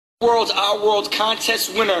Our World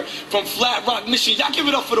contest winner from Flat Rock, Michigan. Y'all give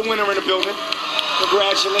it up for the winner in the building.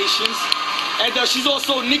 Congratulations. And she's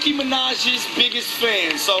also Nicki Minaj's biggest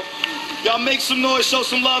fan. So y'all make some noise, show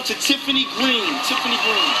some love to Tiffany Green. Tiffany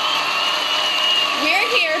Green. We're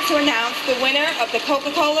here to announce the winner of the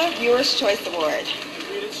Coca-Cola Viewer's Choice Award.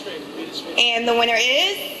 Read it straight. Read it straight. And the winner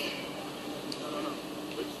is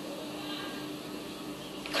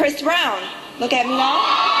Chris Brown. Look at me now.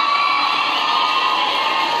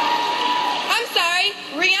 I'm sorry,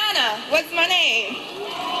 Rihanna. What's my name?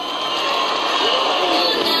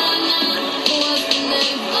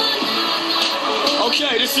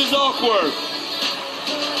 Okay, this is awkward.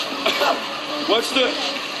 What's the...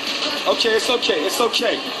 Okay, it's okay, it's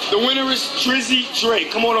okay. The winner is Drizzy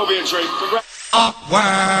Drake. Come on over here, Drake.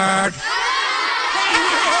 Awkward.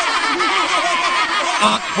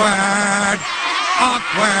 Awkward.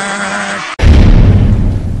 Awkward.